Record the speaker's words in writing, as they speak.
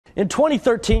In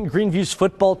 2013, Greeneview's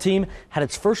football team had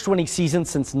its first winning season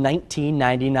since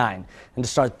 1999. And to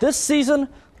start this season,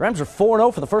 the Rams are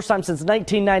 4-0 for the first time since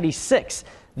 1996.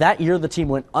 That year, the team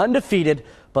went undefeated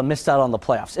but missed out on the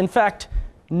playoffs. In fact,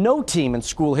 no team in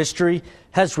school history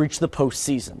has reached the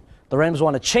postseason. The Rams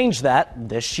want to change that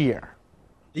this year.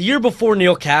 The year before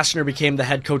Neal Kasner became the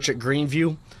head coach at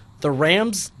Greeneview, the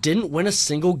Rams didn't win a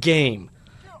single game.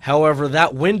 However,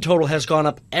 that win total has gone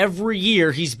up every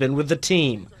year he's been with the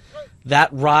team. That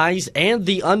rise and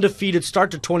the undefeated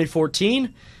start to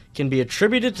 2014 can be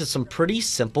attributed to some pretty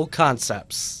simple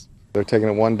concepts. They're taking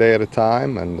it one day at a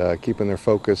time and keeping their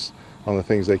focus on the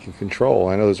things they can control.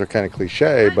 I know those are kind of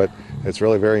cliche, but it's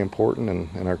really very important,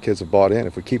 and our kids have bought in.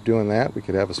 If we keep doing that, we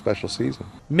could have a special season.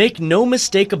 Make no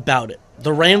mistake about it,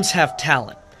 the Rams have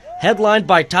talent. Headlined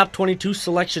by top 22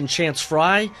 selection Chance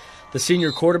Fry, the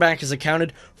senior quarterback has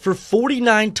accounted for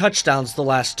 49 touchdowns the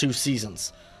last 2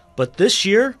 seasons. But this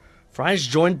year, Fry is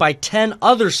joined by 10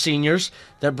 other seniors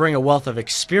that bring a wealth of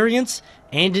experience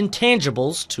and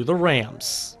intangibles to the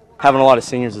Rams. Having a lot of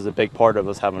seniors is a big part of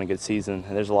us having a good season,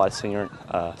 and there's a lot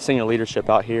of senior leadership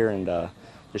out here, and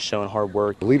just showing hard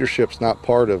work. Leadership's not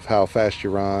part of how fast you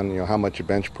run, how much you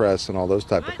bench press and all those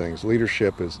type of things.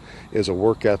 Leadership is a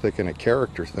work ethic and a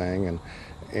character thing,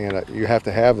 and you have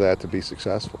to have that to be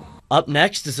successful. Up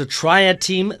next is a triad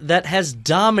team that has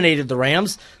dominated the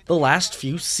Rams the last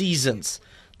few seasons.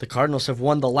 The Cardinals have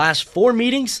won the last 4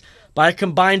 meetings by a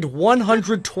combined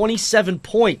 127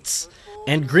 points.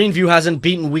 And Greeneview hasn't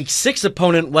beaten Week 6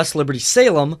 opponent West Liberty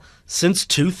Salem since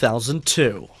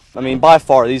 2002. I mean, by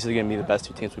far, these are going to be the best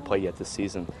 2 teams we play yet this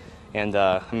season. And,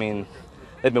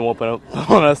 they've been whooping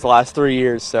up on us the last 3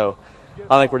 years, so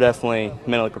I think we're definitely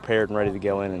mentally prepared and ready to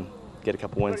go in and get a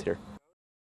couple wins here.